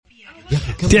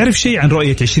تعرف شيء عن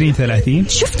رؤية 2030؟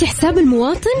 شفت حساب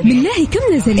المواطن؟ بالله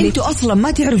كم نزل؟ انتوا أصلا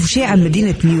ما تعرفوا شيء عن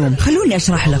مدينة نيوم، خلوني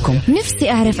أشرح لكم. نفسي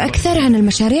أعرف أكثر عن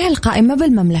المشاريع القائمة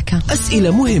بالمملكة.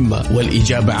 أسئلة مهمة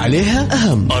والإجابة عليها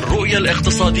أهم. الرؤية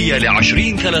الاقتصادية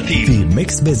ل2030 في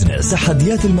ميكس بزنس.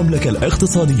 تحديات المملكة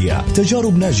الاقتصادية،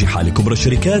 تجارب ناجحة لكبرى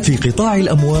الشركات في قطاع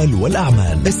الأموال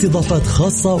والأعمال، استضافات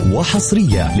خاصة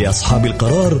وحصرية لأصحاب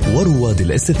القرار ورواد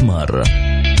الاستثمار.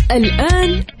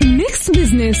 الآن ميكس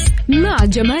بزنس مع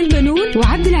جمال بنون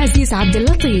وعبد العزيز عبد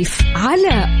اللطيف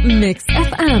على ميكس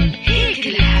اف ام. هي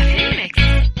كلها في الميكس.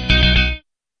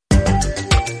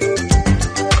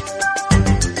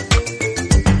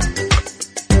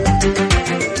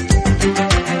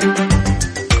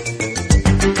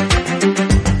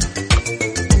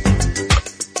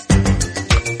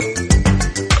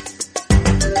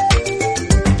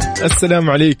 السلام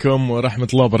عليكم ورحمة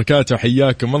الله وبركاته،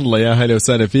 حياكم الله، يا هلا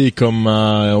وسهلا فيكم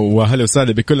وهلا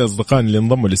وسهلا بكل الأصدقاء اللي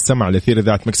انضموا للسمع على أثير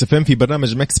إذاعة مكس اف ام في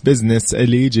برنامج مكس بزنس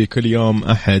اللي يجي كل يوم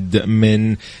أحد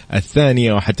من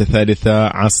 2 وحتى 3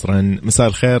 عصرا. مساء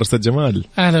الخير أستاذ جمال.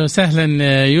 أهلا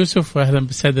وسهلا يوسف وأهلا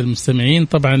بالسادة المستمعين.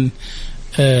 طبعا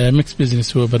مكس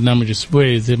بزنس هو برنامج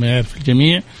أسبوعي زي ما يعرف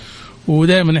الجميع،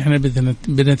 ودائما احنا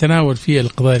بنتناول فيه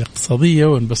القضايا الاقتصادية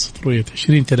ونبسط رؤية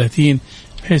 2030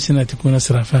 بحيث أنها تكون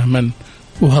أسرع فهما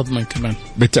وهضما كمان.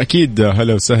 بالتأكيد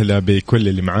هلا وسهلا بكل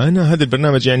اللي معانا. هذا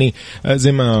البرنامج يعني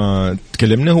زي ما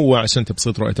تكلمنا هو عشان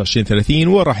تبسيط رؤية 2030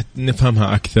 وراح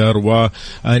نفهمها أكثر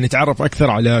ونتعرف أكثر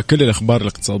على كل الأخبار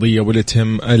الاقتصادية واللي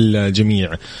تهم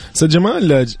الجميع. أستاذ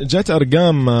جمال، جات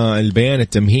أرقام البيان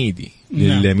التمهيدي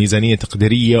للميزانية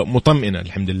التقديرية مطمئنة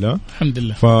الحمد لله. الحمد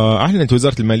لله. فأعلنت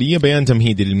وزارة المالية بيان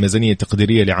تمهيدي للميزانية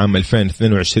التقديرية لعام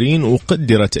 2022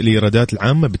 وقدرت الإيرادات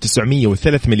العامة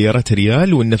ب903 مليارات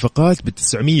ريال والنفقات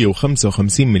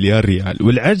ب955 مليار ريال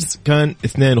والعجز كان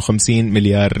 52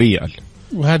 مليار ريال.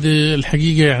 وهذه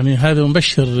الحقيقة يعني هذا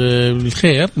مبشر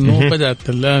بالخير أنه بدأت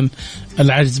الآن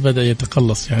العجز بدأ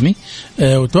يتقلص يعني.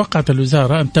 وتوقعت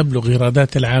الوزارة أن تبلغ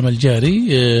إيرادات العام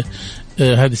الجاري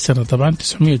هذه السنة طبعا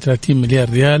 930 مليار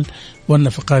ريال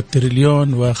والنفقات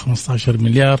 1,015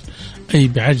 مليار، أي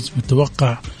بعجز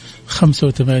متوقع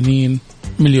 85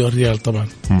 مليون ريال. طبعا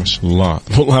ما شاء الله،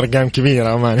 والله أرقام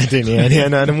كبيرة أمانة. يعني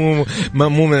أنا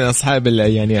مو من أصحاب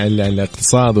يعني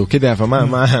الاقتصاد وكذا، فما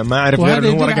ما أعرف غير إنه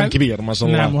هو رقم كبير ما شاء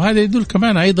الله. نعم، وهذا يدل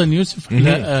كمان أيضا يوسف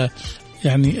على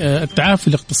يعني التعافي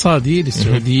الاقتصادي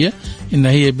للسعودية، إن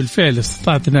هي بالفعل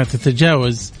استطاعت أنها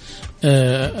تتجاوز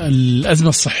الأزمة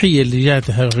الصحية اللي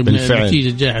جاتها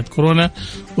نتيجة جائحة كورونا،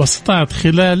 واستطاعت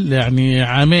خلال يعني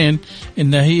عامين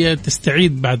إن هي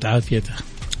تستعيد بعد عافيتها.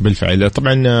 بالفعل.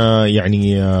 طبعا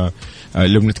يعني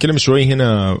لو بنتكلم شوي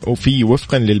هنا، وفي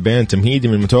وفقا للبيان التمهيدي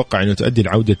من المتوقع أنه تؤدي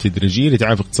العودة التدريجية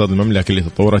لتعافي اقتصاد المملكة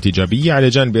لتطورات إيجابية على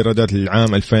جانب إيرادات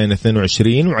العام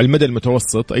 2022، وعلى المدى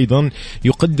المتوسط أيضا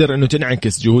يقدر أنه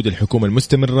تنعكس جهود الحكومة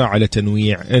المستمرة على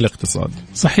تنويع الاقتصاد.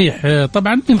 صحيح.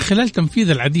 طبعا من خلال تنفيذ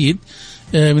العديد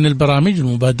من البرامج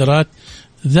والمبادرات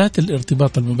ذات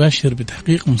الارتباط المباشر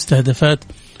بتحقيق مستهدفات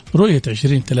رؤية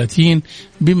 2030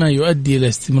 بما يؤدي إلى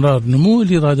استمرار نمو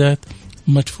الإيرادات،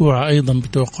 مدفوعة أيضا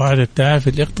بتوقعات التعافي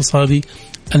الاقتصادي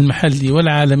المحلي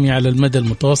والعالمي على المدى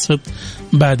المتوسط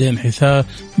بعد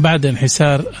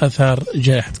انحسار آثار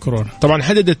جائحة كورونا. طبعا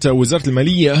حددت وزارة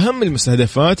المالية أهم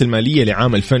المستهدفات المالية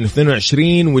لعام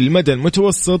 2022 والمدى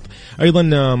المتوسط. أيضا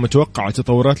متوقع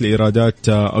تطورات الإيرادات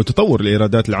أو تطور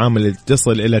الإيرادات العامة التي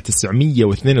تصل إلى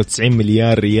 992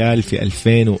 مليار ريال في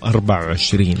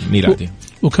 2024 ميلادي.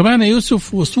 وكمان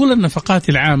يوسف وصول النفقات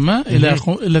العامة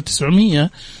إلى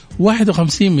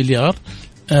 951 مليار،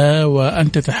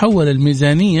 وأن تتحول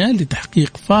الميزانية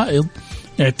لتحقيق فائض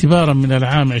اعتبارا من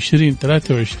العام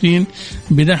 2023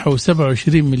 بنحو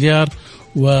 27 مليار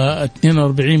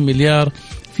و42 مليار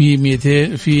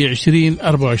في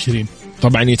 2024.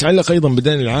 طبعا يتعلق أيضا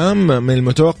بدين العام من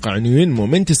المتوقع أنه ينمو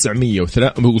من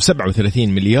 937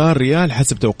 مليار ريال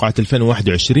حسب توقعات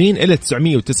 2021 إلى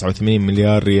 989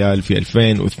 مليار ريال في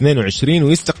 2022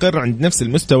 ويستقر عند نفس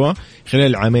المستوى خلال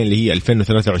العامين اللي هي 2023-2024.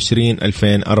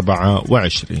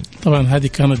 طبعا هذه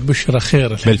كانت بشرة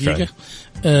خير الحقيقة.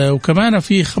 وكمان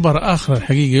في خبر آخر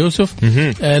الحقيقة يوسف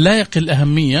لا يقل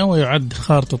أهمية ويعد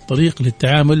خارطة الطريق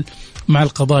للتعامل مع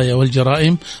القضايا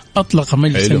والجرائم. أطلق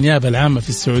مجلس النيابة العامة في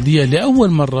السعودية لأول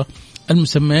مرة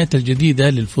المسميات الجديدة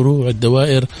للفروع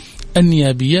والدوائر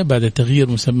النيابية بعد تغيير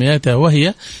مسمياتها،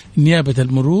 وهي نيابة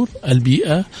المرور،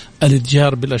 البيئة،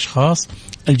 الاتجار بالأشخاص،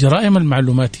 الجرائم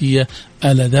المعلوماتية،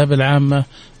 الآداب العامة،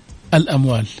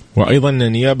 الأموال. وأيضا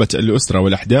نيابة الأسرة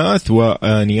والأحداث،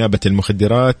 ونيابة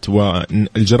المخدرات،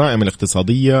 والجرائم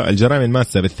الاقتصادية، الجرائم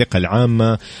الماسة بالثقة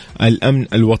العامة، الأمن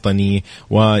الوطني،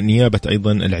 ونيابة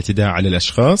أيضا الاعتداء على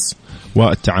الأشخاص،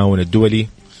 والتعاون الدولي،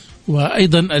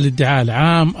 وأيضا الادعاء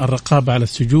العام، الرقابة على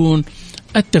السجون،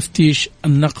 التفتيش،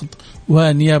 النقد،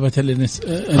 ونيابة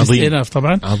الاستئناف.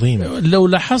 طبعا عظيم. لو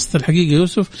لاحظت الحقيقة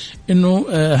يوسف أنه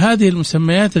هذه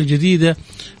المسميات الجديدة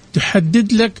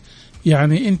تحدد لك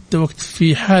يعني أنت وقت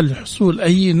في حال حصول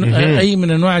أي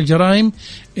من أنواع الجرائم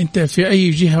أنت في أي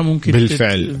جهة ممكن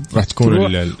بالفعل راح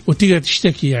تكون وتقدر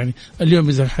تشتكي. يعني اليوم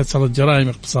إذا حصلت جرائم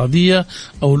اقتصادية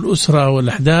أو الأسرة أو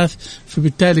الأحداث،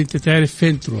 فبالتالي أنت تعرف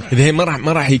فين تروح. إذا هي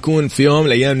ما راح يكون في يوم من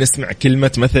الأيام نسمع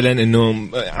كلمة مثلا إنه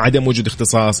عدم وجود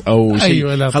اختصاص أو شيء.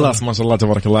 أيوة، خلاص ما شاء الله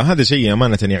تبارك الله، هذا شيء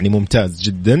أمانة يعني ممتاز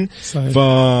جدا. صحيح.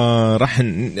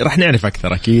 فراح نعرف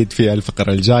أكثر أكيد في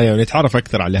الفقرة الجاية، ونتعرف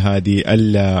أكثر على هذه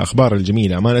الأخبار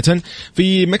الجميلة أمانة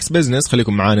في ميكس بزنس.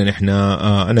 خليكم معانا، نحن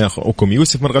أنا أخوكم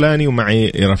يوسف مرغلاني،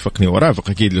 ومعي يرافقني ورافق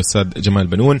أكيد الأستاذ جمال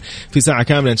بنون في ساعة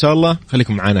كاملة إن شاء الله.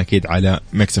 خليكم معانا أكيد على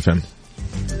ميكس اف ام.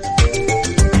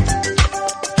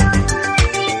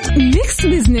 ميكس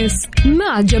بزنس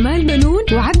مع جمال بنون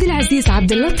وعبد العزيز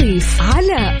عبد اللطيف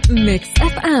على ميكس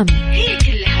اف ام، هي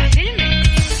كلها في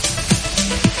الميكس.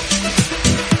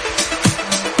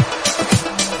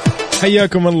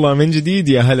 حياكم الله من جديد،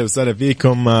 يا هلا وسهلا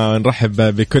فيكم.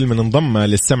 نرحب بكل من انضم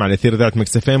للسمع على أثير إذاعة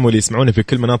ميكس اف ام، واللي يسمعونا في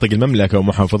كل مناطق المملكة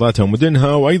ومحافظاتها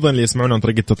ومدنها، وأيضا اللي يسمعونا عن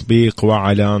طريق التطبيق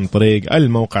وعلى طريق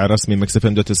الموقع الرسمي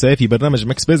mixfm.sa في برنامج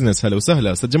ميكس بزنس. هلا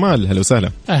وسهلا أستاذ جمال. هلا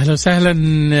وسهلا. أهلا وسهلا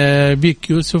بك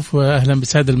يوسف، وأهلا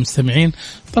بالسادة المستمعين.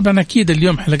 طبعا أكيد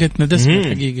اليوم حلقتنا دسمة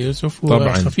حقيقة يوسف،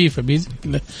 وخفيفة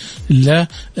بإذن الله.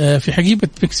 في حقيبة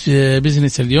ميكس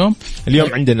بزنس اليوم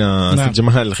عندنا أستاذ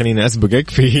جمال، خلينا أسبقك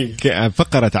في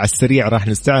فقرة على السريع. راح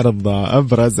نستعرض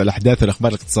أبرز الأحداث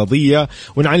والأخبار الاقتصادية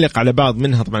ونعلق على بعض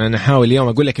منها. طبعا أنا أحاول اليوم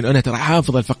أقول لك إنه أنا ترى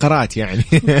حافظ الفقرات يعني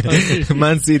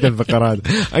ما نسيت الفقرات.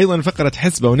 أيضا فقرة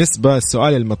حسبة ونسبة،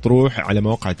 السؤال المطروح على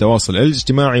مواقع التواصل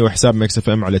الاجتماعي وحساب ميكس اف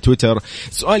ام على تويتر.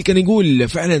 سؤال كان يقول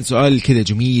فعلا سؤال كذا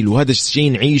جميل، وهذا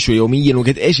الشيء نعيشه يوميا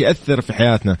وقد إيش يأثر في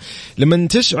حياتنا. لما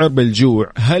تشعر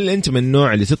بالجوع، هل أنت من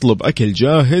النوع اللي تطلب أكل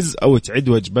جاهز أو تعد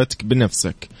وجبتك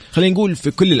بنفسك؟ خلينا نقول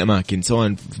في كل الأماكن، سواء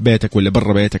في بيتك ولا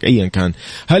برا بيتك أيا كان.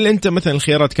 هل أنت مثلا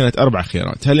الخيارات كانت 4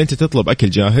 خيارات، هل أنت تطلب أكل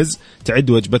جاهز، تعد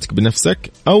وجبتك بنفسك،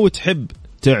 أو تحب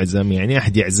تعزم يعني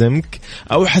أحد يعزمك،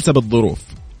 أو حسب الظروف؟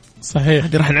 صحيح.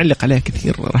 هذه راح نعلق عليها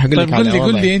كثير، راح أقول لك. طيب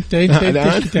قل لي أنت إيش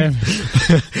تعمل؟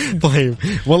 طيب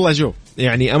والله شوف،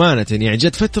 يعني أمانة يعني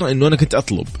جت فترة إنه أنا كنت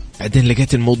أطلب، بعدين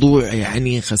لقيت الموضوع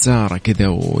يعني خسارة كذا،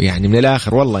 ويعني من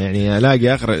الآخر والله يعني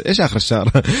ألاقي آخر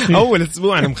الشهر أول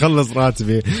أسبوع أنا مخلص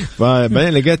راتبي. فبعدين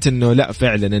لقيت إنه لا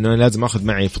فعلا إنه أنا لازم أخذ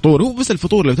معي فطور. هو بس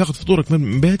الفطور، لو تأخذ فطورك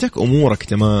من بيتك أمورك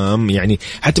تمام. يعني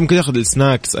حتى ممكن تأخذ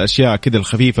السناكس، أشياء كذا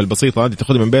الخفيفة البسيطة هذه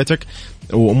تأخذها من بيتك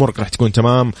وأمورك راح تكون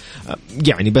تمام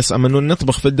يعني. بس أما إنه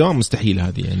نطبخ في الدوام مستحيل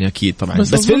هذه يعني أكيد طبعا.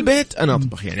 بس في البيت أنا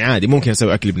أطبخ يعني عادي، ممكن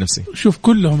أسوي أكلي بنفسي. شوف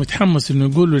كلهم يتحمس إنه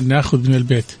يقولوا إني أخذ من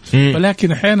البيت،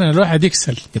 ولكن أحيانا الواحد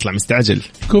يكسل، يطلع مستعجل،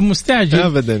 يكون مستعجل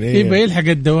أبدا. يبقى يلحق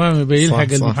الدوام، يبقى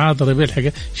يلحق المحاضرة، يبقى يلحق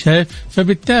شايف.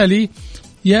 فبالتالي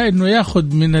يا إنه ياخذ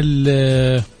من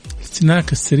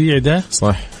السناك السريع ده،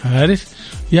 صح، عارف،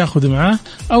 ياخذ معاه،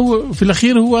 أو في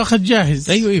الأخير هو أخذ جاهز.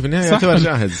 أيوة في النهاية يعتبر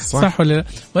جاهز. صح ولا لا؟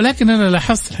 ولكن أنا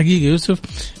لاحظت الحقيقة يوسف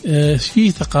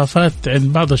في ثقافات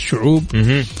عند بعض الشعوب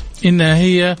إنها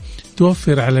هي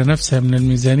توفر على نفسها من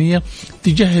الميزانية،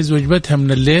 تجهز وجبتها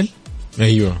من الليل،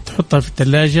 أيوة، تحطها في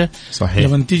الثلاجة. صحيح.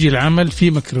 لما تيجي العمل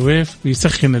في ميكروويف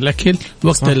بيسخن الأكل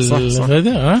وقت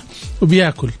الغداء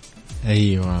وبياكل.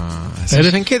 ايوه،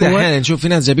 عشان كذا احيانا نشوف في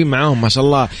ناس جايبين معاهم ما شاء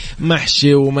الله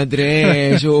محشي ومدري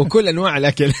ايش وكل انواع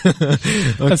الاكل.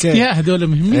 اذكياء هذول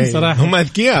مهمين صراحه. هم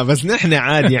اذكياء، بس نحن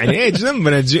عادي يعني ايش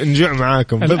ذنبنا نجوع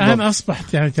معاكم. الان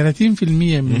اصبحت يعني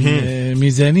 30% من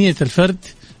ميزانيه الفرد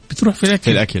بتروح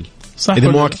في الاكل. صح، إذا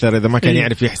مو أكثر، إذا ما كان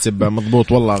يعرف يحسب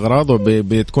مضبوط والله أغراضه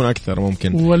بتكون أكثر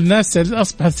ممكن. والناس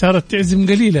أصبحت صارت تعزم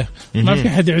قليلة، ما في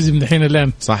حد يعزم دحين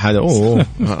الآن. صح هذا.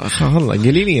 والله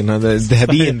قليلين، هذا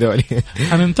الذهبيين ذولي.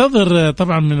 حننتظر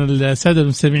طبعا من السادة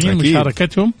المستمعين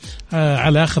مشاركتهم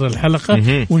على آخر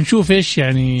الحلقة ونشوف إيش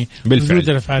يعني ردود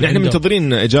الأفعال. نحن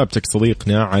منتظرين إجابتك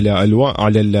صديقنا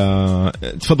على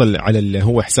تفضل على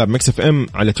هو حساب ميكس اف ام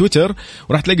على تويتر،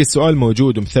 وراح تلاقي السؤال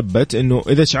موجود ومثبت إنه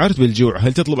إذا شعرت بالجوع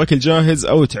هل تطلب أكل جاهز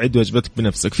أو تعد وجبتك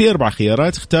بنفسك. في 4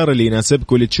 خيارات، اختار اللي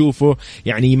يناسبك واللي تشوفه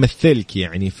يعني يمثلك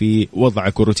يعني في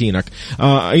وضعك وروتينك.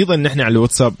 أيضا نحن على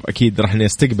الواتساب أكيد راح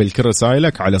نستقبل كل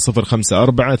رسائلك على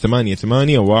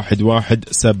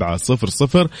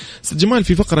 0548811700. جمال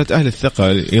في فقرة أهل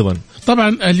الثقة أيضا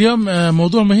طبعا اليوم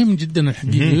موضوع مهم جدا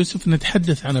الحقيقة يوسف،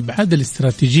 نتحدث عن أبعاد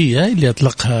الاستراتيجية اللي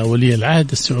أطلقها ولي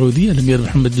العهد السعودي الأمير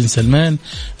محمد بن سلمان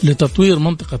لتطوير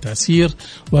منطقة عسير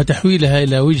وتحويلها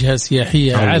إلى وجهة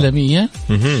سياحية عالمية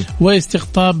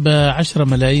واستقطاب 10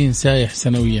 ملايين سائح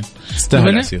سنويا.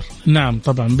 استاهل عسير. نعم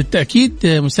طبعا بالتأكيد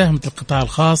مساهمة القطاع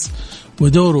الخاص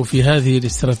ودوره في هذه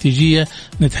الاستراتيجية.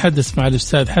 نتحدث مع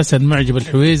الأستاذ حسن معجب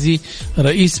الحويزي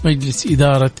رئيس مجلس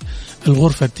إدارة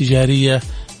الغرفة التجارية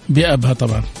بأبها.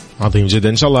 طبعا عظيم جدا.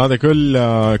 إن شاء الله هذا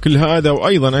كل هذا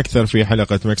وأيضا أكثر في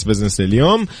حلقة مكس بزنس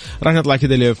اليوم. راح نطلع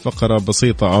كذا لفقرة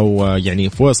بسيطة أو يعني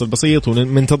فواصل بسيط،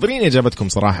 ومنتظرين إجابتكم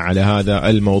صراحة على هذا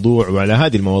الموضوع وعلى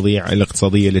هذه المواضيع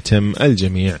الاقتصادية اللي تهم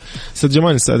الجميع. أستاذ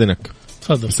جمال نستأذنك.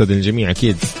 تفضل. نستأذن الجميع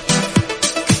أكيد.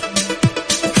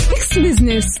 مكس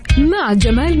بزنس مع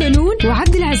جمال بنون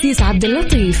وعبد العزيز عبد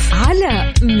اللطيف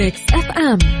على مكس اف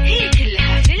ام. هي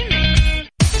كلها في المكس.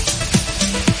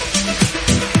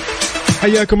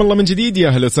 حياكم الله من جديد، يا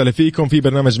هلا وسهلا فيكم في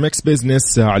برنامج مكس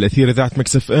بزنس على أثير إذاعة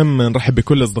مكس اف ام. نرحب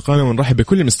بكل أصدقائنا ونرحب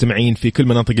بكل المستمعين في كل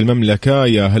مناطق المملكة.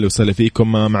 يا هلا وسهلا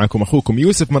فيكم. معكم أخوكم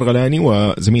يوسف مرغلاني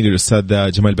وزميلي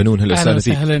الأستاذ جمال بنون. هلا وسهلا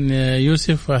فيك. أهلا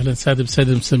يوسف وأهلا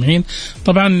بالسادة المستمعين.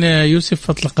 طبعا يوسف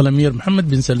أطلق الأمير محمد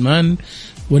بن سلمان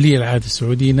ولي العهد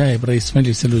السعودي نائب رئيس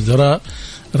مجلس الوزراء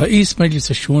رئيس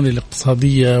مجلس الشؤون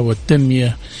الاقتصادية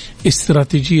والتنمية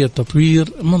استراتيجية تطوير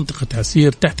منطقة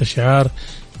عسير تحت شعار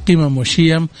قمم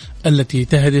وشيم التي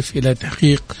تهدف إلى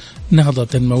تحقيق نهضة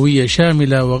تنموية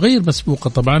شاملة وغير مسبوقة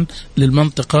طبعا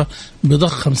للمنطقة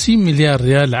بضخ 50 مليار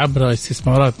ريال عبر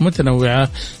استثمارات متنوعة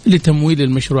لتمويل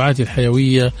المشروعات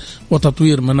الحيوية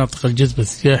وتطوير مناطق الجذب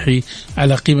السياحي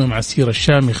على قمم عسير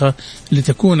الشامخة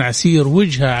لتكون عسير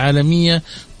وجهة عالمية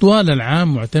طوال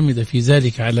العام، معتمدة في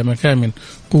ذلك على مكامن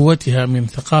قوتها من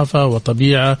ثقافة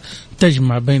وطبيعة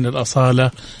تجمع بين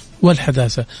الأصالة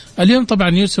والحداثة. اليوم طبعا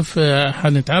يوسف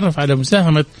حنتعرف على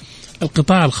مساهمة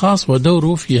القطاع الخاص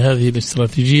ودوره في هذه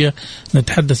الاستراتيجية.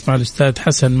 نتحدث مع الأستاذ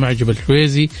حسن معجب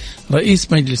الحويزي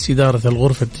رئيس مجلس إدارة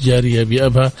الغرفة التجارية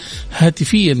بأبها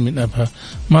هاتفيا من أبها.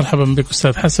 مرحبا بك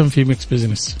أستاذ حسن في ميكس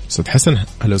بيزنس. أستاذ حسن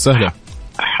أهلا وسهلا.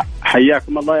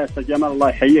 حياكم الله يا أستاذ جمال. الله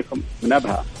يحييكم من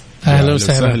أبها. أهلا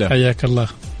وسهلا. حياك الله.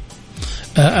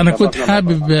 أنا كنت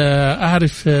حابب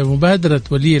أعرف مبادرة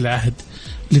ولي العهد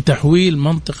لتحويل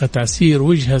منطقة عسير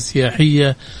وجهة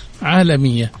سياحية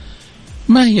عالمية.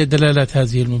 ما هي دلالات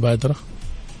هذه المبادرة؟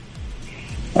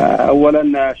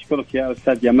 أولا أشكرك يا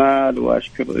أستاذ جمال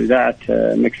وأشكر إذاعة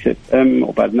مكس اف ام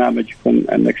وبرنامجكم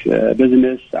مكس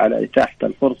بزنس على إتاحة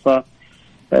الفرصة.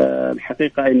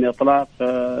 الحقيقة إن إطلاق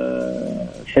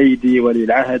سيدي ولي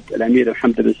العهد الأمير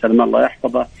محمد بن سلمان الله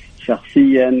يحفظه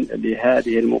شخصيا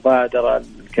لهذه المبادرة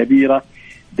الكبيرة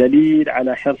دليل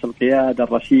على حرص القيادة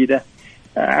الرشيدة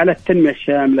على التنمية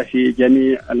الشاملة في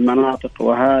جميع المناطق،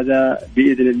 وهذا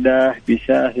بإذن الله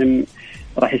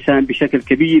راح يساهم بشكل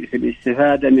كبير في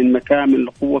الاستفادة من مكامن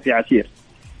القوة في عسير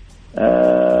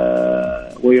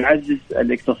ويعزز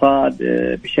الاقتصاد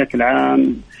بشكل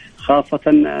عام،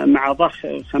 خاصة مع ضخ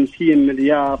 50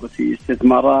 مليار في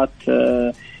استثمارات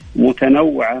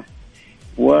متنوعة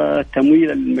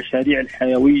وتمويل المشاريع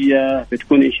الحيوية.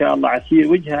 بتكون إن شاء الله عسير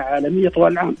وجهة عالمية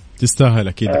طوال العام. تستاهل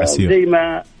أكيد عسير. زي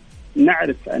ما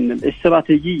نعرف أن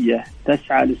الاستراتيجية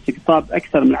تسعى لاستقطاب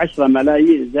أكثر من 10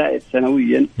 ملايين زائر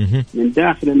سنويا من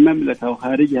داخل المملكة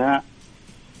وخارجها.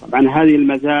 طبعا هذه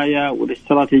المزايا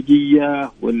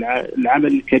والاستراتيجية والعمل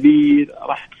الكبير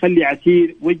راح تخلي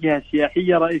عسير وجهة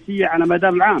سياحية رئيسية على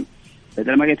مدار العام،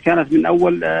 بدل ما كانت من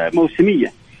أول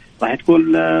موسمية راح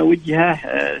تكون وجهة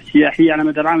سياحية على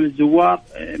مدار العام للزوار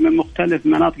من مختلف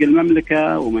مناطق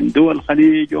المملكة ومن دول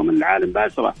الخليج ومن العالم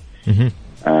بأسرة.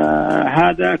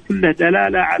 هذا كله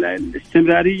دلالة على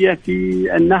الاستمرارية في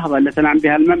النهضة التي تنعم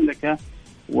بها المملكة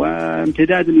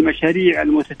وامتداد المشاريع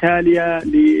المتتالية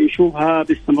اللي نشوفها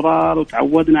باستمرار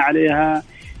وتعودنا عليها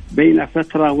بين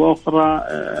فترة وأخرى.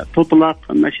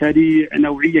 تطلق مشاريع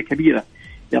نوعية كبيرة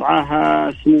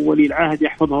يرعاها سمو ولي العهد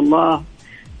يحفظه الله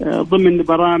ضمن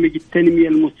برامج التنمية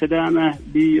المستدامة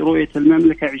برؤية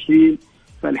المملكة 20.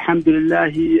 فالحمد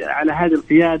لله على هذه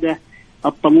القيادة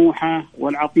الطموحة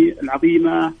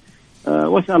والعظيمة،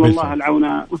 واسأل الله العون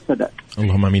والسداد.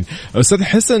 اللهم امين. استاذ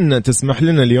حسن تسمح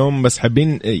لنا اليوم بس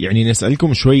حابين يعني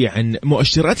نسألكم شوي عن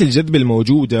مؤشرات الجذب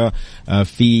الموجودة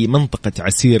في منطقة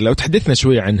عسير، لو تحدثنا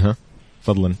شوي عنها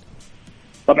فضلا.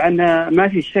 طبعا ما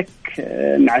في شك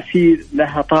أن عسير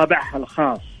لها طابعها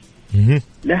الخاص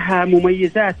لها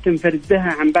مميزات تنفرد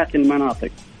بها عن باقي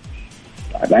المناطق.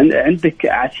 طبعا عندك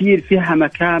عسير فيها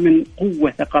مكامن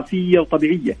قوة ثقافية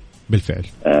وطبيعية بالفعل.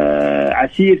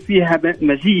 عسير فيها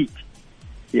مزيج،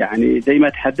 يعني زي ما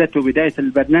تحدثت بداية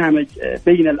البرنامج،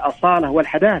 بين الأصالة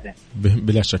والحداثة.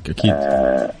 بلا شك أكيد.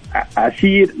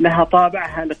 عسير لها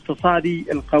طابعها الاقتصادي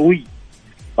القوي.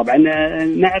 طبعا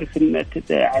نعرف أن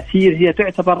عسير هي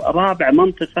تعتبر رابع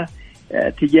منطقة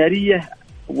تجارية،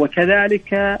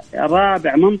 وكذلك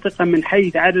رابع منطقة من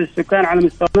حيث عدد السكان على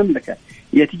مستوى المملكة.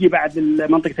 هي تيجي بعد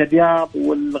منطقة الرياض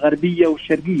والغربية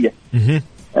والشرقية.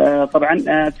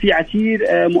 طبعا في عسير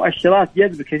مؤشرات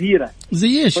جذب كثيرة،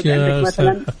 زي ايش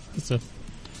مثلا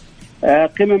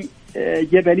قمم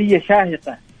جبلية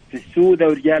شاهقة في السودة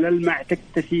ورجال المع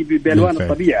تكتسي بألوان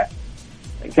الطبيعة.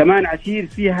 كمان عسير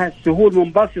فيها سهول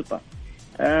منبسطة،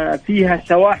 فيها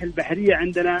سواحل بحرية.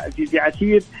 عندنا في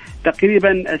عسير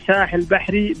تقريبا ساحل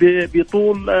بحري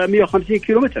بطول 150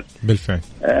 كيلومتر بالفعل.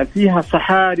 فيها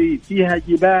صحاري، فيها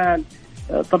جبال.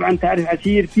 طبعا تعرف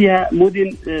عسير فيها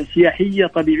مدن سياحية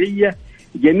طبيعية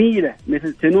جميلة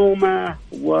مثل تنومة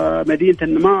ومدينة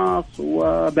النماص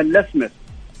وبلسمة.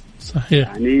 صحيح.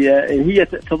 يعني هي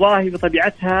تضاهي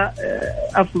بطبيعتها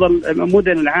أفضل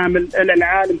مدن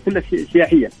العالم كله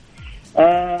سياحيا.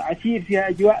 عسير فيها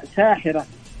أجواء ساحرة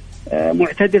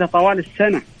معتدلة طوال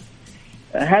السنة.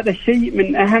 هذا الشيء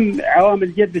من أهم عوامل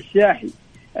الجذب السياحي.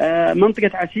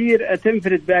 منطقة عسير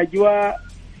تنفرد بأجواء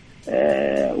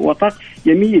وطقس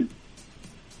جميل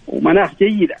ومناخ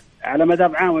جيد على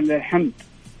مدار عام ولله الحمد.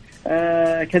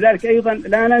 كذلك أيضا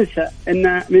لا ننسى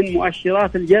أن من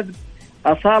مؤشرات الجذب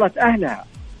أصالة أهلها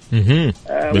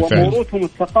وموروثهم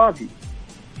الثقافي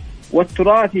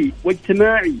والتراثي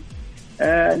واجتماعي.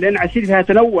 لأن عسير فيها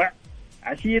تنوع.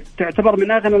 عسير تعتبر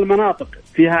من أغنى المناطق،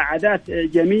 فيها عادات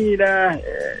جميلة،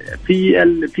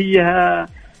 فيها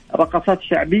رقصات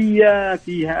شعبية،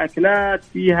 فيها أكلات،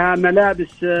 فيها ملابس.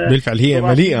 بالفعل هي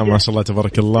مليئة ما شاء الله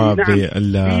تبارك الله. نعم.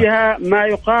 فيها ما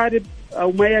يقارب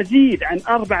أو ما يزيد عن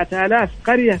 4000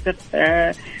 قرية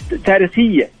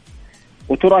تاريخية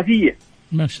وتراثية.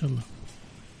 ما شاء الله.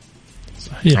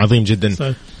 صحيح. عظيم جدا.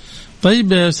 صحيح.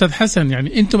 طيب أستاذ حسن،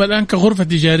 يعني أنتم الآن كغرفة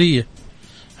تجارية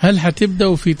هل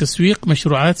هتبدأوا في تسويق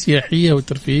مشروعات سياحية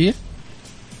وترفيهية؟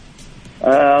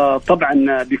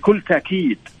 طبعا بكل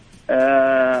تأكيد.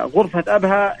 غرفة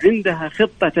أبها عندها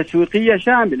خطة تسويقية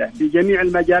شاملة بجميع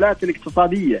المجالات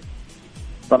الاقتصادية.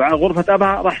 طبعا غرفة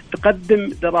أبها راح تقدم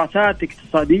دراسات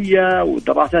اقتصادية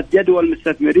ودراسات جدوى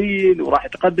المستثمرين، وراح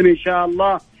تقدم إن شاء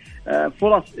الله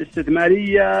فرص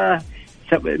استثمارية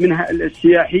منها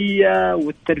السياحية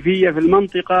والترفيهية في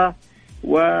المنطقة.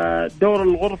 ودور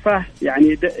الغرفة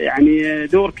يعني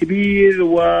دور كبير،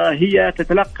 وهي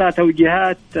تتلقى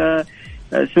توجيهات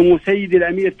سمو سيدي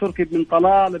الأمير تركي بن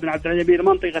طلال بن عبد العزيز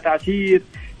منطقة عسير،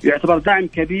 يعتبر دعم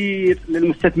كبير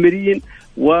للمستثمرين،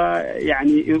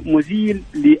 ويعني مزيل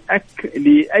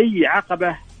لأي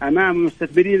عقبة أمام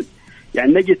المستثمرين.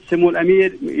 يعني نجد سمو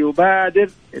الأمير يبادر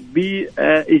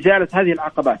بإزالة هذه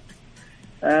العقبات.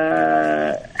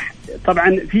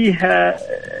 طبعا فيها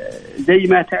زي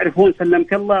ما تعرفون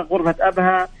سلمك الله غرفة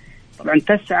أبها طبعا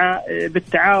تسعى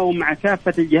بالتعاون مع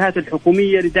كافة الجهات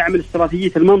الحكومية لدعم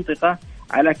استراتيجية المنطقة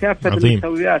على كافة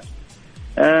المستويات،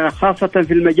 خاصة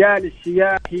في المجال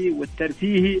السياحي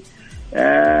والترفيهي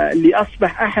اللي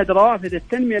أصبح أحد روافد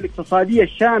التنمية الاقتصادية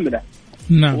الشاملة.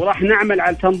 نعم. وراح نعمل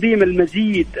على تنظيم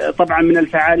المزيد طبعا من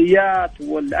الفعاليات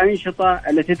والأنشطة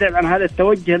التي تدعم هذا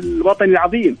التوجه الوطني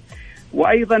العظيم،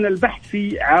 وأيضا البحث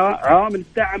في عوامل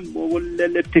الدعم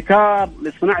والابتكار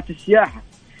لصناعة السياحة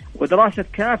ودراسة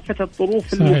كافة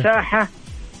الظروف المتاحة.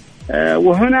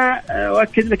 وهنا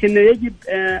أؤكد لك أن يجب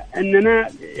أننا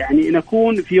يعني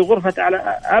نكون في غرفة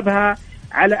أبها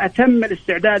على أتم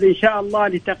الاستعداد إن شاء الله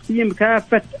لتقديم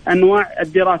كافة أنواع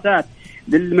الدراسات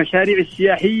للمشاريع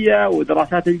السياحية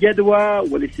ودراسات الجدوى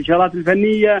والاستشارات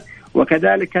الفنية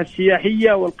وكذلك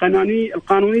السياحية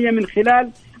والقانونية من خلال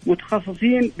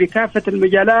متخصصين بكافة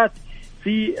المجالات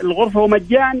في الغرفة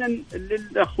ومجانا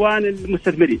للأخوان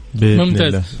المستثمرين.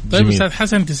 ممتاز. طيب أستاذ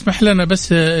حسن تسمح لنا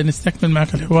بس نستكمل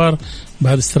معك الحوار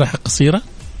بعد استراحة قصيرة؟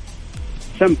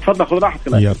 تفضل خذ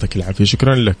راحتك. يعطيك العافية.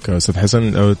 شكرا لك أستاذ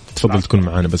حسن. تفضل تكون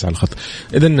معنا بس على الخط.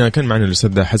 إذن كان معنا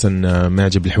الأستاذ حسن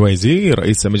معجب الحويزي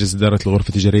رئيس مجلس إدارة الغرفة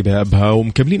التجارية بأبها،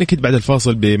 ومكملين أكيد بعد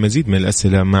الفاصل بمزيد من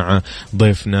الأسئلة مع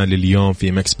ضيفنا لليوم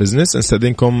في ميكس بزنس.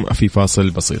 نستأذنكم في فاصل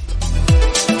بسيط.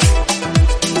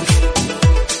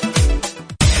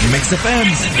 Mix FM,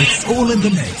 it's all in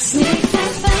the mix.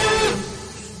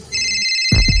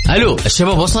 الو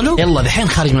الشباب وصلوا؟ يلا دحين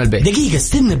خارج من البيت. دقيقة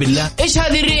استنى بالله، ايش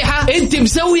هذه الريحة؟ انت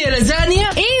مسوية لازانيا؟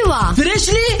 ايوه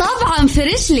فريشلي؟ طبعا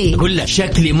فريشلي. اقول لك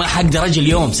شكلي ما حقدر اجي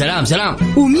اليوم. سلام.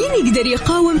 ومين يقدر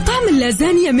يقاوم طعم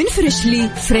اللازانيا من فريشلي؟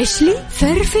 فريشلي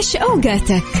فرفش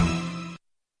اوقاتك.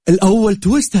 الأول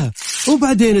تويستها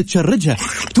وبعدين تشرجها.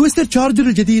 تويستر تشارجر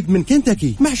الجديد من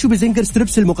كنتاكي، محشو بزنجر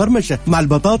ستريبس المقرمشة مع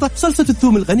البطاطا، صلصة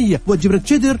الثوم الغنية والجبنة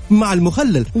تشيدر مع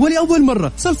المخلل، ولأول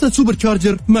مرة صلصة سوبر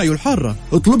تشارجر مايو الحارة.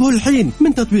 اطلبه الحين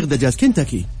من تطبيق دجاج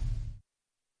كنتاكي.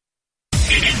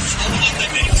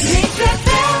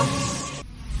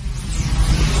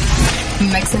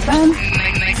 Mix FM,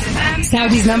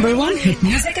 Saudi's number one hit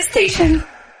music station.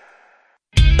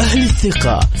 أهل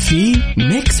الثقة في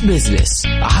ميكس بيزنس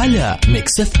على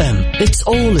ميكس اف ام. It's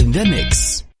all in the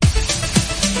mix.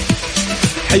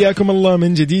 حياكم الله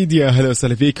من جديد، يا هلا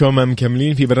وسهلا فيكم.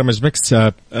 مكملين في برنامج مكس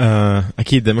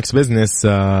أكيد مكس بزنس.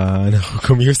 أنا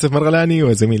أخوكم يوسف مرغلاني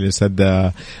وزميلي الأستاذ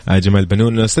جمال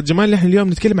بنون. الأستاذ جمال، نحن اليوم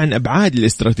نتكلم عن أبعاد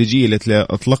الاستراتيجية التي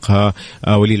أطلقها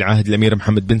ولي العهد الأمير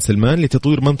محمد بن سلمان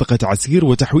لتطوير منطقة عسير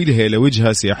وتحويلها إلى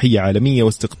وجهة سياحية عالمية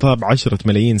واستقطاب 10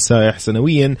 ملايين سائح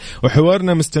سنويا.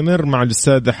 وحوارنا مستمر مع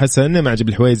الأستاذ حسن معجب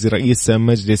الحويزي رئيس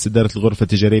مجلس إدارة الغرفة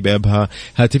التجارية بأبها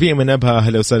هاتفيا من أبها.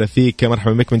 هلا وسهلا فيك،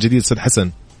 مرحبا بك من جديد أستاذ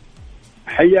حسن.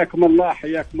 حياكم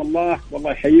الله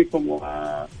والله يحييكم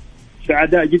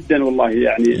وسعداء جدا والله.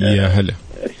 يعني يا هلا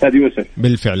أستاذ يوسف.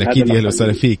 بالفعل أكيد، يا هلا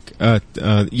وسهلا فيك.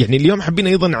 يعني اليوم حابين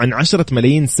أيضا عن 10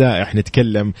 ملايين سائح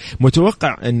نتكلم.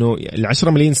 متوقع أنه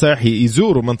 10 ملايين سائح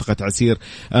يزوروا منطقة عسير.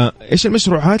 إيش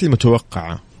المشروعات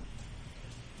المتوقعة؟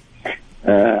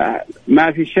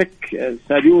 ما في شك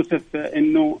أستاذ يوسف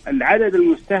أنه العدد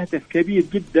المستهدف كبير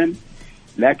جدا،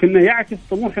 لكنه يعكس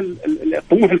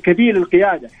الطموح الكبير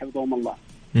للقيادة حفظهم الله.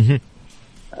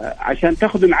 عشان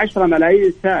تخدم 10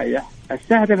 ملايين سائح،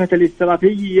 استهدفت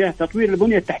الاستراتيجية تطوير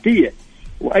البنية التحتية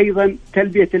وأيضا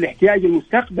تلبية الاحتياج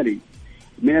المستقبلي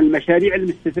من المشاريع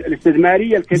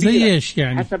الاستثمارية الكبيرة. زي إيش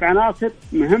يعني؟ حسب عناصر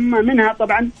مهمة، منها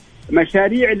طبعا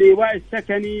مشاريع الإيواء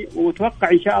السكني،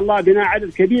 ومتوقع إن شاء الله بناء عدد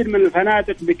كبير من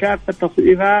الفنادق بكافة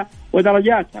تصنيفها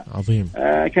ودرجاتها. عظيم.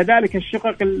 كذلك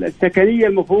الشقق السكنية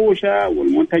المفروشة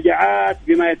والمنتجعات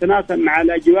بما يتناسب مع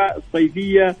الأجواء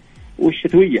الصيفية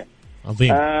والشتوية.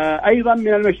 عظيم. أيضا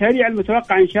من المشاريع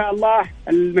المتوقع إن شاء الله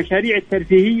المشاريع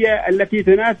الترفيهية التي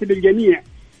تناسب الجميع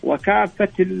وكافة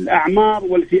الأعمار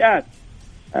والفئات.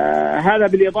 هذا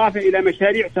بالإضافة إلى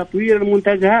مشاريع تطوير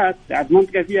المنتزهات.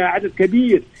 منطقة فيها عدد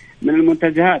كبير من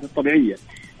المنتزهات الطبيعية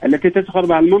التي تدخل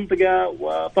بها المنطقة،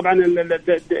 وطبعا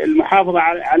المحافظة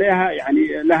عليها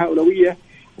يعني لها أولوية،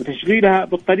 وتشغيلها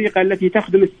بالطريقة التي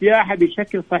تخدم السياحة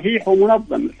بشكل صحيح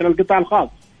ومنظم مثل القطاع الخاص.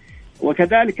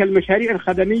 وكذلك المشاريع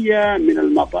الخدمية من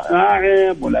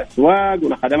المطاعم والأسواق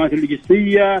والخدمات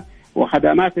اللوجستية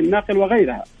وخدمات النقل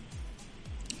وغيرها.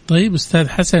 طيب أستاذ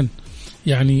حسن،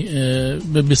 يعني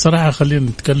بصراحة خلينا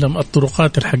نتكلم.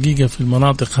 الطرقات الحقيقة في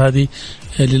المناطق هذه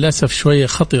للأسف شوية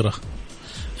خطرة.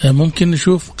 ممكن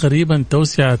نشوف قريبا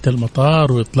توسعة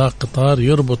المطار وإطلاق قطار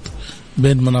يربط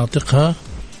بين مناطقها؟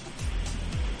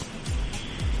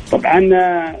 طبعا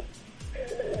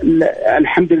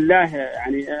الحمد لله،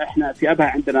 يعني احنا في أبها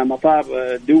عندنا مطار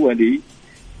دولي.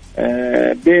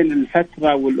 بين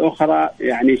الفترة والأخرى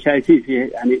يعني شايفين فيه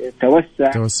يعني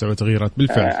توسع وتغييرات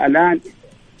بالفعل. الآن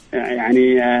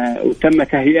يعني وتم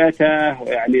تهيئته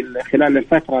يعني خلال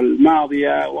الفترة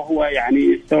الماضية، وهو يعني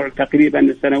يستوعب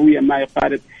تقريبا سنويا ما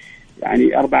يقارب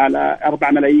يعني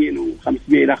 4 ملايين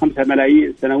و500 إلى 5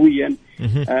 ملايين سنويا.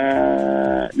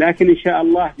 لكن إن شاء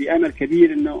الله بأمل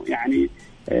كبير إنه يعني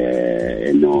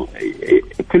إنه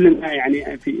كلنا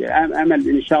يعني في أمل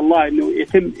إن شاء الله إنه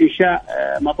يتم إنشاء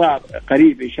مطار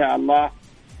قريب إن شاء الله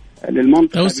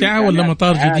للمنطقة. توسعة ولا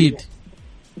مطار جديد؟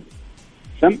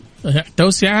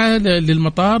 توسعة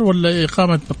للمطار ولا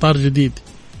إقامة مطار جديد؟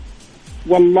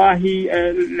 والله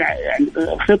يعني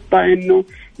الخطة إنه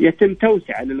يتم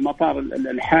توسعة للمطار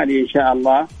الحالي إن شاء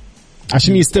الله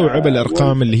عشان يستوعب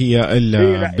الأرقام اللي هي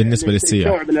بالنسبة للسياح.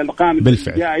 يستوعب الأرقام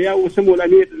بالفعل. وسمو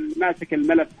الأمير ماسك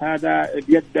الملف هذا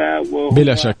بيده،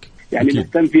 بلا شك يعني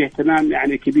مهتم فيه اهتمام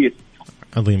يعني كبير.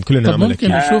 عظيم. كلنا ممكن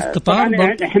نشوف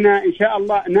قطار. احنا ان شاء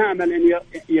الله نامل ان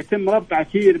يتم ربط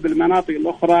عسير بالمناطق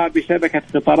الاخرى بشبكه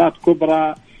قطارات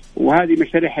كبرى، وهذه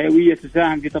مشاريع حيويه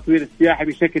تساهم في تطوير السياحه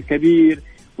بشكل كبير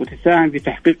وتساهم في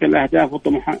تحقيق الأهداف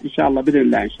والطموحات إن شاء الله بإذن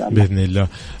الله. إن شاء الله بإذن الله.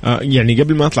 يعني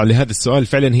قبل ما أطلع لهذا السؤال،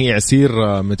 فعلا هي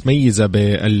عسير متميزة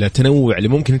بالتنوع اللي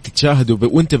ممكن أنت تشاهده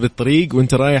وأنت بالطريق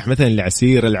وأنت رايح مثلا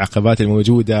لعسير، العقبات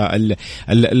الموجودة،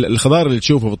 الخضار اللي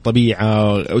تشوفه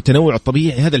بالطبيعة، وتنوع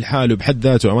الطبيعي هذا الحال بحد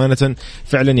ذاته أمانة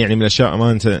فعلا يعني من الأشياء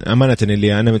أمانة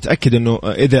اللي أنا متأكد إنه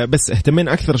إذا بس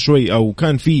اهتمينا أكثر شوي أو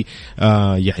كان في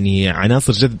يعني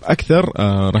عناصر جذب أكثر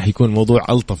راح يكون الموضوع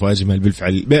ألطف وأجمل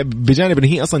بالفعل، بجانب إن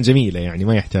هي أصلا جميلة يعني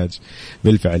ما يحتاج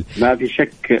بالفعل. ما في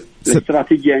شك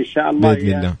الاستراتيجية إن شاء الله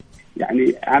بإذن الله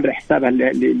يعني عامل حسابها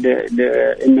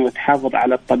إنه تحافظ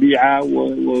على الطبيعة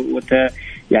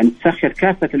يعني تسخر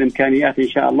كافة الإمكانيات إن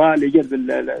شاء الله لجذب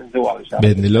الزوار إن شاء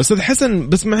الله بإذن الله. أستاذ حسن،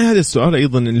 بس معي هذا السؤال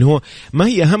أيضا اللي هو ما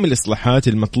هي أهم الإصلاحات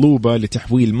المطلوبة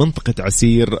لتحويل منطقة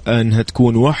عسير أنها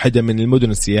تكون واحدة من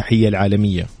المدن السياحية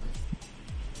العالمية؟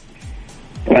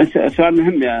 طبعا سؤال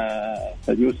مهم يا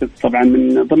أستاذ يوسف. طبعا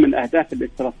من ضمن الأهداف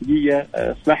الاستراتيجية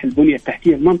إصلاح البنية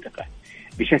التحتية المنطقة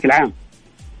بشكل عام،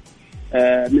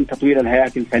 من تطوير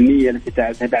الهياكل الفنية التي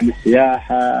تدعم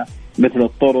السياحة مثل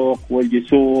الطرق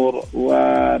والجسور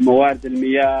وموارد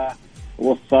المياه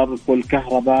والصرف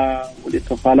والكهرباء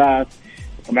والاتصالات،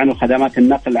 طبعا وخدمات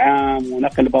النقل العام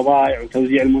ونقل البضائع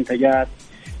وتوزيع المنتجات.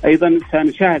 أيضا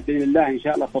سنشاهد بإذن الله إن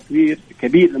شاء الله تطوير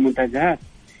كبير للمنتجات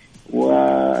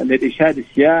وللإرشاد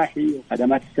السياحي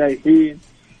وخدمات السائحين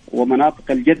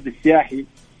ومناطق الجذب السياحي.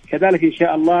 كذلك إن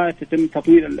شاء الله تتم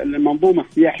تطوير المنظومة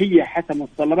السياحية حسب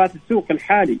متطلبات السوق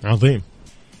الحالي. عظيم.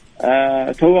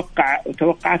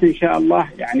 توقعت إن شاء الله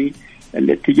يعني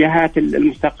الاتجاهات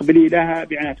المستقبلية لها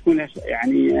بأنها تكون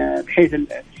يعني بحيث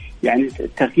يعني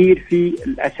التغيير في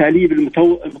الأساليب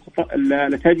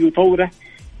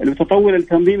المتطورة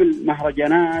لتنظيم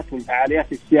المهرجانات والفعاليات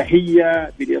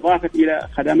السياحية، بالإضافة إلى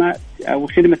خدمات أو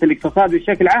خدمة الاقتصاد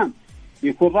بشكل عام،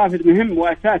 يكون رافد مهم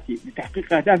وأساسي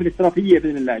لتحقيق أهداف الاستراتيجية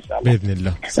بإذن الله إن شاء الله. بإذن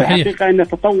الله. صحيح. الحقيقة أن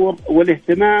التطور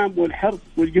والاهتمام والحرص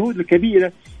والجهود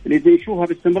الكبيرة اللي نشوفها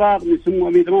باستمرار من سمو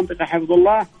أمير المنطقة حفظ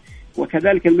الله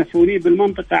وكذلك المسؤولين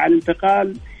بالمنطقة على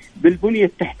الانتقال بالبنية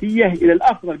التحتية إلى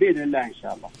الأفضل بإذن الله إن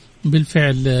شاء الله.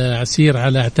 بالفعل عسير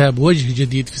على أعتاب وجه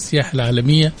جديد في السياحة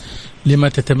العالمية لما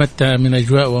تتمتع من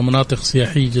أجواء ومناطق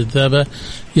سياحية جذابة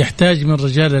يحتاج من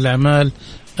رجال الأعمال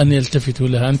أن يلتفتوا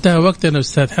لها. انتهى وقتنا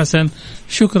أستاذ حسن،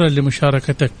 شكرا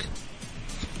لمشاركتك.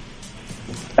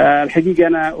 الحقيقة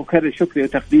أنا أكرر شكري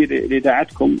وتقديري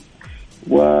لإذاعتكم،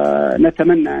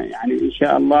 ونتمنى يعني إن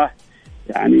شاء الله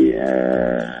يعني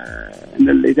أن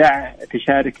الإذاعة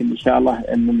تشارك إن شاء الله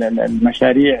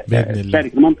المشاريع،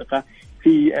 تشارك المنطقة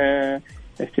في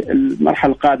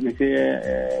المرحلة القادمة في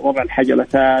وضع الحجر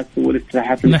الأساس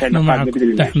والاستراحات. نحن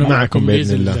معكم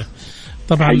بإذن الله.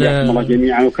 طبعا الله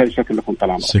جميعا وكل شكر لكم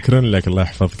طال عمرك. شكرا لك، الله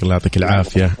يحفظك، الله يعطيك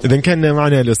العافية. إذا كان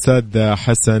معنا الأستاذ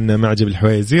حسن معجب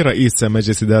الحويزي رئيس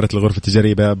مجلس إدارة الغرفة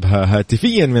التجارية بأبها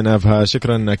هاتفيا من أبها.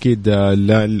 شكرا أكيد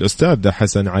للأستاذ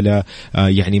حسن على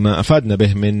يعني ما أفادنا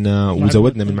به من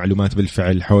وزودنا من معلومات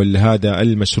بالفعل حول هذا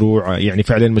المشروع. يعني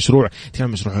فعلا المشروع كان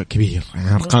مشروع كبير،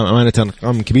 يعني أرقام أمانة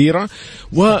أرقام كبيرة،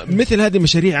 ومثل هذه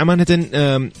المشاريع أمانة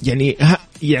يعني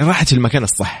راحت في المكان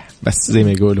الصح، بس زي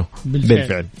ما يقولوا.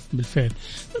 بالفعل.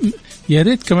 يا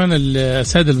ريت كمان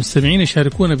السادة المستمعين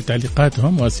يشاركونا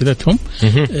بتعليقاتهم وأسئلتهم،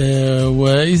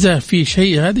 وإذا في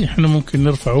شيء هذه احنا ممكن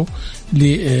نرفعه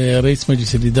لرئيس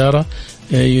مجلس الإدارة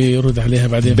يرد عليها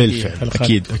بعدين. بالفعل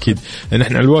أكيد.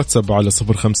 نحن على الواتساب على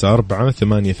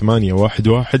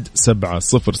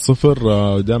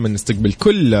 0548811700. دائما نستقبل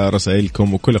كل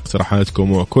رسائلكم وكل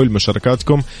اقتراحاتكم وكل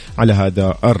مشاركاتكم على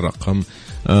هذا الرقم.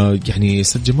 يعني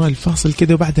سيد جمال فاصل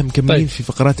كده وبعدها مكملين في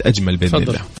فقرات أجمل بإذن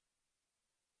الله.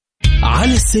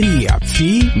 على السريع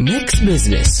في ميكس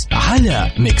بيزنس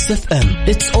على ميكس اف ام.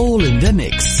 It's all in the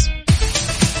mix.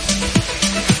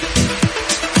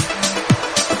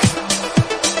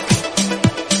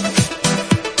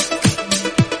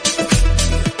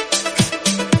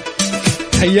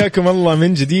 حياكم الله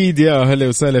من جديد، يا هلا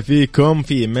وسهلا فيكم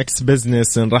في ميكس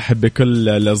بزنس. نرحب بكل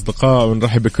الأصدقاء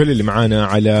ونرحب بكل اللي معانا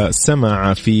على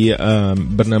السمع في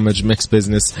برنامج ميكس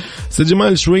بزنس. سيد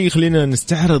جمال، شوي خلينا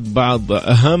نستعرض بعض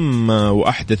أهم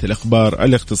وأحدث الأخبار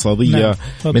الاقتصادية.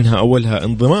 منها أولها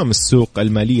انضمام السوق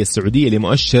المالية السعودية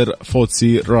لمؤشر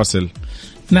فوتسي راسل.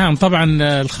 نعم، طبعا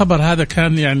الخبر هذا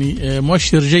كان يعني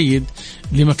مؤشر جيد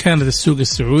لمكانة السوق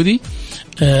السعودي.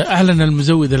 أعلن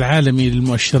المزود العالمي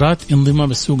للمؤشرات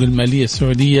انضمام السوق المالية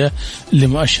السعودية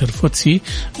لمؤشر فوتسي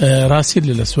راسل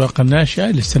للأسواق الناشئة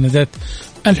للسندات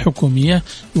الحكومية،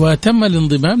 وتم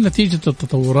الانضمام نتيجة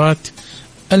التطورات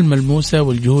الملموسة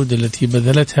والجهود التي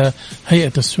بذلتها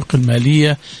هيئة السوق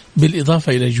المالية،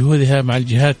 بالإضافة إلى جهودها مع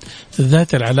الجهات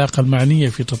ذات العلاقة المعنية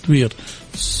في تطوير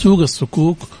سوق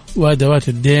الصكوك وأدوات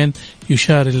الدين،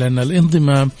 يشار إلى أن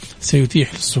الانضمام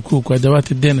سيتيح للصكوك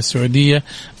وأدوات الدين السعودية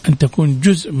أن تكون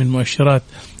جزء من مؤشرات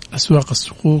أسواق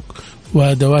الصكوك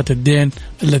وأدوات الدين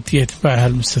التي يتبعها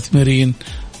المستثمرين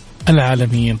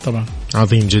العالميين. طبعا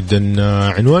عظيم جدا.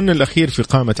 عنواننا الأخير في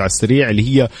قائمة على السريع اللي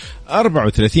هي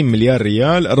 34 مليار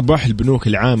ريال أرباح البنوك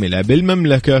العاملة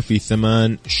بالمملكة في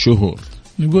 8 شهور.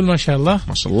 نقول ما شاء الله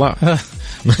ما شاء الله.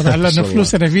 طبعا لنا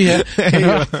فلوسنا فيها.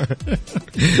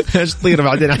 ايش طير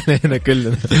بعدين علينا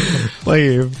كلنا.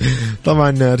 طيب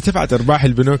طبعا ارتفعت أرباح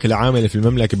البنوك العاملة في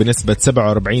المملكة بنسبة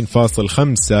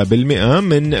 47.5%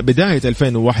 من بداية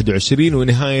 2021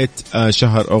 ونهاية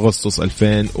شهر أغسطس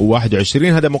 2021.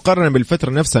 هذا مقارنة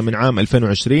بالفترة نفسها من عام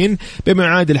 2020 بما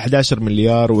يعادل 11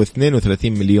 مليار و32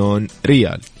 مليون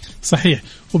ريال. صحيح.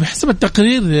 وبحسب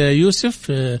التقرير يوسف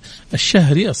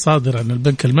الشهري الصادر عن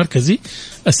البنك المركزي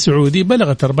السعودي،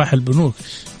 بلغت أرباح البنوك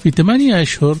في 8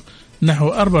 أشهر نحو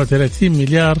 34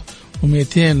 مليار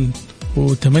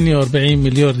و248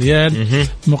 مليون ريال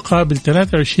مقابل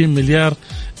 23 مليار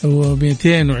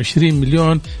و220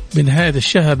 مليون بنهاية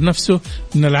الشهر نفسه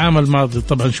من العام الماضي.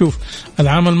 طبعا شوف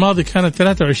العام الماضي كانت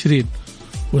 23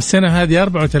 والسنة هذه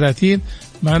 34،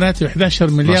 معناته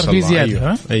 11 مليار في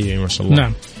زيادة. أيوة ما شاء الله.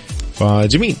 نعم.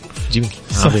 فجميل جميل.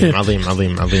 عظيم عظيم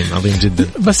عظيم عظيم عظيم جدا.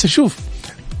 بس شوف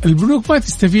البنوك ما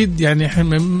تستفيد يعني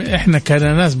احنا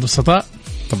كناس بسطاء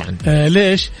طبعا.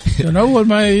 ليش؟ لأن أول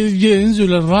ما يجي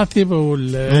ينزل الراتب أو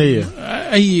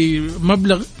أي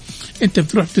مبلغ أنت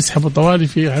بتروح تسحبه طوالي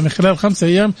في يعني خلال 5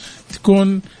 أيام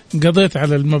تكون قضيت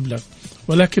على المبلغ.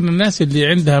 ولكن الناس اللي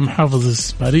عندها محافظ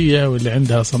استثمارية واللي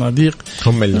عندها صناديق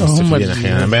هم اللي مستفيدين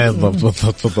أحيانا.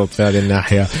 بالضبط في هذه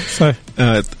الناحية. صحيح.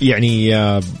 يعني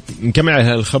نكمل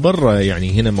على الخبر.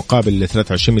 يعني هنا مقابل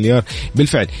 23 مليار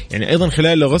بالفعل. يعني أيضا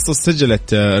خلال أغسطس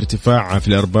سجلت ارتفاع في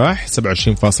الأرباح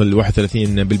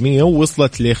 27.31%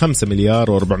 ووصلت ل 5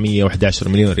 مليار و411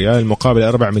 مليون ريال مقابل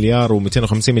 4 مليار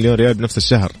و250 مليون ريال بنفس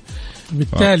الشهر.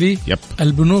 بالتالي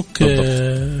البنوك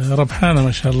ربحانة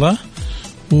ما شاء الله،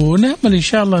 ونأمل إن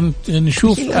شاء الله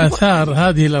نشوف آثار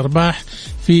هذه الأرباح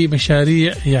في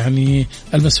مشاريع يعني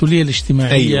المسؤولية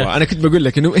الاجتماعية. أيوة أنا كنت بقول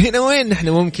لك إنه هنا وين نحن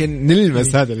ممكن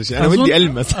نلمس هذا الشيء. أنا ودي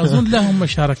ألمس. أظن لهم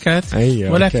مشاركات.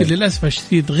 أيوة ولكن للأسف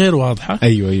الشديد غير واضحة.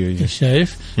 أيوة.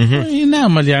 شايف.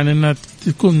 نأمل يعني أنها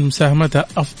تكون مساهمتها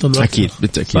أفضل. أكيد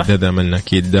بالتأكيد هذا أملنا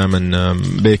أكيد دائما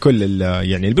بكل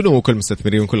يعني البنوك وكل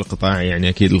المستثمرين وكل القطاع يعني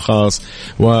أكيد الخاص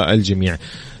والجميع.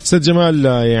 أستاذ جمال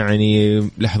يعني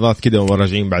لحظات كده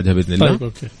وراجعين بعدها بإذن الله. طيب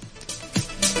أوكي.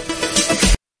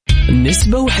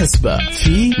 نسبة وحسبة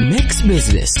في ميكس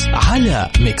بيزنس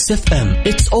على ميكس اف ام.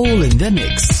 It's all in the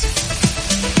mix.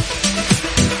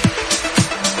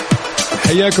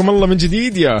 حياكم الله من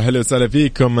جديد. يا هلا وسهلا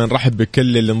فيكم. نرحب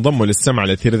بكل اللي انضموا للسمع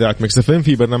على أثير إذاعة ميكس اف ام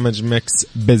في برنامج ميكس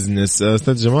بيزنس.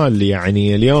 أستاذ جمال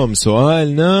يعني اليوم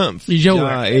سؤالنا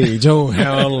يجوع.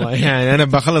 يجوع والله. يعني أنا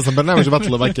بخلص البرنامج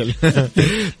بطلب أكل.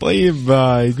 طيب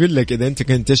يقول لك إذا أنت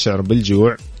كنت تشعر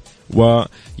بالجوع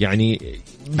ويعني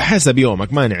بحسب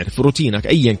يومك ما نعرف روتينك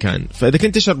أيا كان، فإذا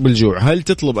كنت تشعر بالجوع هل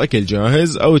تطلب أكل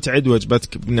جاهز أو تعد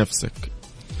وجبتك بنفسك؟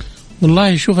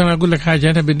 والله شوف أنا أقول لك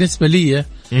حاجة. أنا بالنسبة لي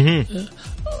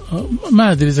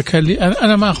ما أدري إذا كان لي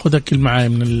أنا ما أخذ أكل معي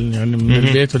من يعني من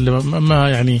البيت ولا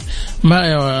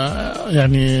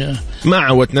ما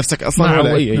عودت نفسك أصلا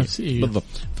ولا أي نفسي. بالضبط.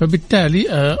 فبالتالي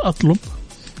أطلب.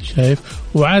 شايف.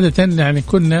 وعادة يعني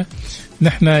كنا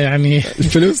نحن يعني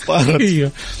الفلوس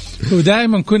طارت.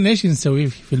 ودائما كنا إيش نسوي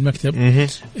في المكتب؟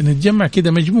 نتجمع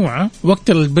كده مجموعة وقت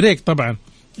البريك طبعا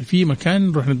في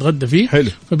مكان نروح نتغدى فيه. حلو.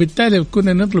 فبالتالي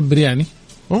كنا نطلب برياني.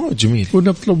 جميل.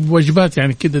 ونطلب وجبات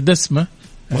يعني كده دسمة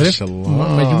ما شاء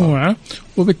الله مجموعة.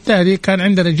 وبالتالي كان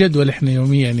عندنا جدول احنا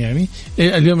يوميا يعني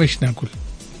اليوم ايش ناكل.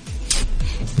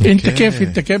 انت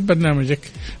كيف برنامجك؟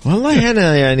 والله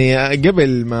انا يعني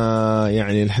قبل ما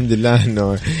يعني الحمد لله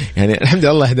انه يعني الحمد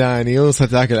لله هداني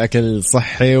وصلت اكل اكل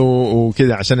صحي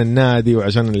وكذا عشان النادي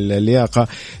وعشان اللياقه.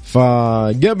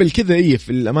 فقبل كذا في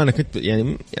الامانه كنت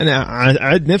يعني انا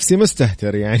اعد نفسي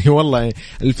مستهتر يعني والله.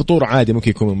 الفطور عادي ممكن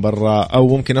يكون من برا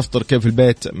او ممكن افطر كيف في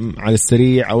البيت على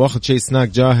السريع او اخذ شيء سناك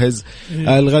جاهز.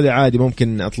 الغداء عادي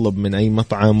ممكن اطلب من اي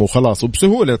مطعم وخلاص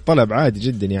وبسهوله الطلب عادي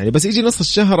جدا يعني. بس يجي نص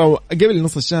الشهر او قبل نص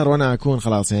نص الشهر وانا اكون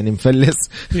خلاص يعني مفلس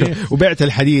وبعت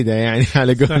الحديدة يعني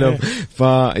على قولهم.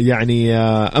 فيعني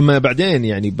اما بعدين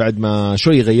يعني بعد ما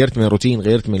شوي غيرت من الروتين،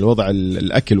 غيرت من الوضع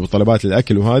الاكل وطلبات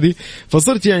الاكل وهذه،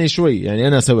 فصرت يعني شوي يعني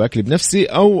انا اسوي اكلي بنفسي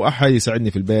او احد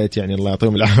يساعدني في البيت، يعني الله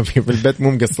يعطيهم العافيه في البيت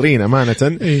مو مقصرين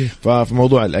امانه. ففي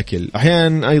موضوع الاكل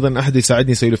احيانا ايضا احد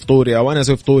يساعدني يسوي لي فطوري او انا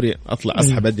اسوي فطوري، اطلع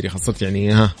اصحى بدري، خاصه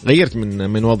يعني غيرت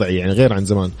من وضعي يعني غير عن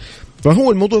زمان.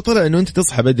 فهو الموضوع طلع انه انت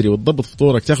تصحى بدري وتضبط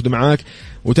فطورك تاخده معاك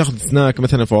وتاخذ سناك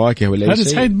مثلا فواكه ولا اي شيء.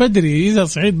 هذا صحيت بدري، اذا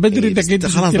صحيت بدري انت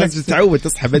خلاص لازم تتعود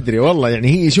تصحى بدري والله. يعني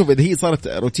هي شوف اذا هي صارت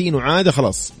روتين وعاده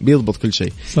خلاص بيضبط كل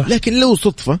شيء. لكن لو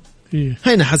صدفه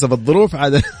هنا حسب الظروف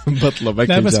عادة بطلب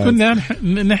أكل. لا بس جاهز. كنا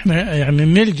نحن يعني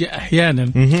نلجأ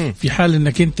أحيانا في حال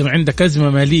إنك أنت عندك أزمة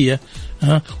مالية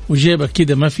وجيبك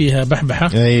كده ما فيها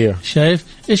بحبحة. أيوه. شايف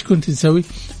إيش كنت نسوي؟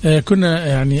 كنا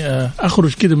يعني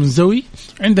أخرج كده من زوي،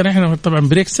 عندنا إحنا طبعا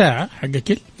بريك ساعة حق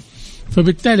أكل،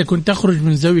 فبالتالي كنت أخرج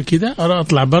من زاوية كده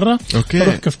أطلع برا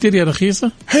أروح كافتيريا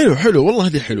رخيصة. حلو والله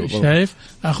هذه حلوة. شايف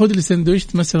أخذ لي سندويش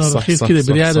مثلا رخيص كده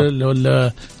بريال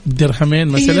ولا درهمين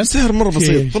مثلا. إيه سعر مرة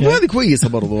بسيط. طب هذه كويسة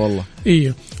برضو والله.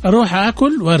 إيه أروح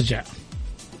أكل وأرجع.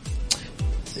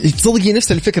 تصدقي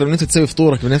نفس الفكرة إن أنت تسوي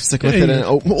فطورك بنفسك مثلا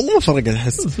أو والله ما فرق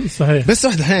أحس. صحيح. بس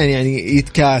واحد أحيانا يعني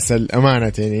يتكاسل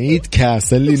أمانة، يعني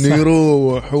يتكاسل إنه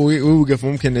يروح ويوقف،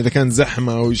 ممكن إذا كان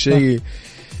زحمة أو شيء.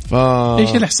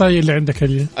 ايش الاحصائيه اللي عندك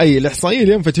اليوم؟ اي الاحصائيه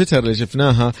اليوم في تويتر اللي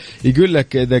شفناها يقول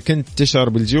لك اذا كنت تشعر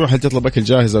بالجوع هل تطلب اكل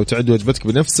جاهز او تعد وجبتك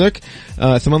بنفسك.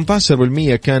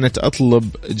 18% كانت اطلب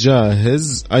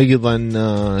جاهز، ايضا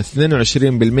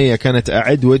 22% كانت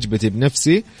اعد وجبتي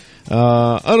بنفسي،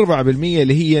 4%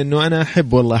 اللي هي انه انا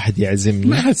احب والله احد يعزمني.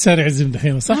 ما حد صار يعزم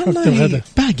دحين صح؟ وقت الغداء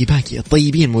باقي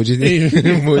الطيبين موجودين.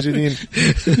 موجودين.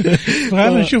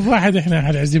 خلينا نشوف واحد احنا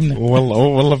حنعزمنا.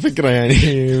 والله فكره يعني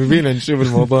بينا نشوف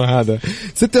الموضوع هذا.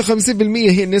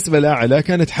 56% هي النسبه الاعلى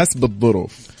كانت حسب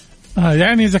الظروف.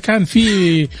 يعني إذا كان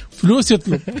في فلوس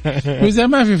يطلب، وإذا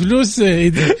ما في فلوس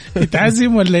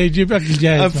يتعزم ولا يجيب أكل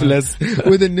جاهز. أفلس.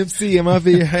 وإذا النفسية ما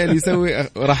في حيل يسوي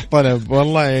راح طلب.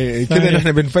 والله كذا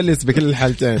نحن بنفلس بكل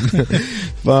الحالتين.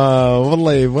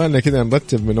 فوالله يبغانا كذا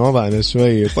نرتب من وضعنا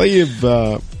شوي. طيب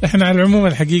إحنا على العموم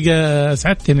الحقيقة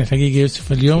أسعدتني الحقيقة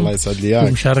يوسف اليوم. الله يسعد لي إياك.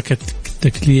 ومشاركة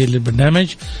تكلية للبرنامج.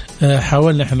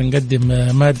 حاولنا إحنا نقدم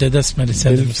مادة دسمة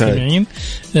للسادة المستمعين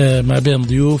ما بين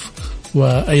ضيوف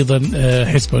وأيضا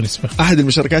حسبة ونسبة. أحد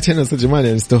المشاركات هنا أستاذ جمال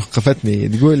يعني استوقفتني،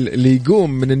 تقول اللي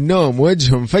يقوم من النوم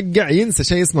وجهه مفقع ينسى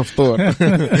شيء اسمه فطور.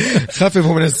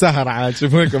 خففوا من السهر عاد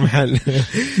شوفوا لكم حل.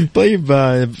 طيب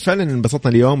فعلا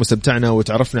انبسطنا اليوم واستمتعنا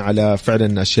وتعرفنا على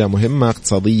فعلا أشياء مهمة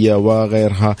اقتصادية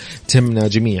وغيرها تهمنا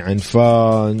جميعا.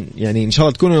 يعني إن شاء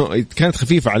الله تكونوا كانت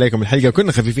خفيفة عليكم الحلقة،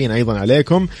 كنا خفيفين أيضا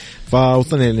عليكم.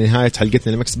 فوصلنا لنهاية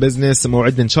حلقتنا لمكس بزنس.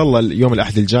 موعدنا إن شاء الله اليوم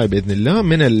الأحد الجاي بإذن الله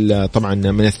من طبعا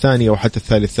من 2 وحتى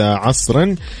 3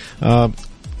 عصرا.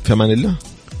 في أمان الله.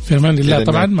 في أمان الله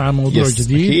طبعا مع موضوع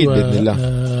جديد بإذن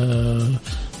الله.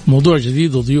 موضوع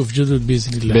جديد وضيوف جدد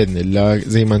بإذن الله. بإذن الله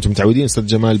زي ما أنتم متعودين. أستاذ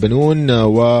جمال بنون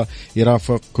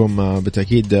ويرافقكم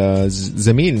بالتأكيد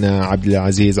زميلنا عبد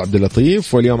العزيز عبد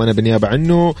اللطيف، واليوم أنا بالنيابة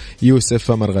عنه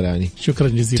يوسف مرغلاني. شكرا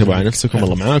جزيلا. تبعوا نفسكم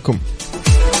الله معاكم.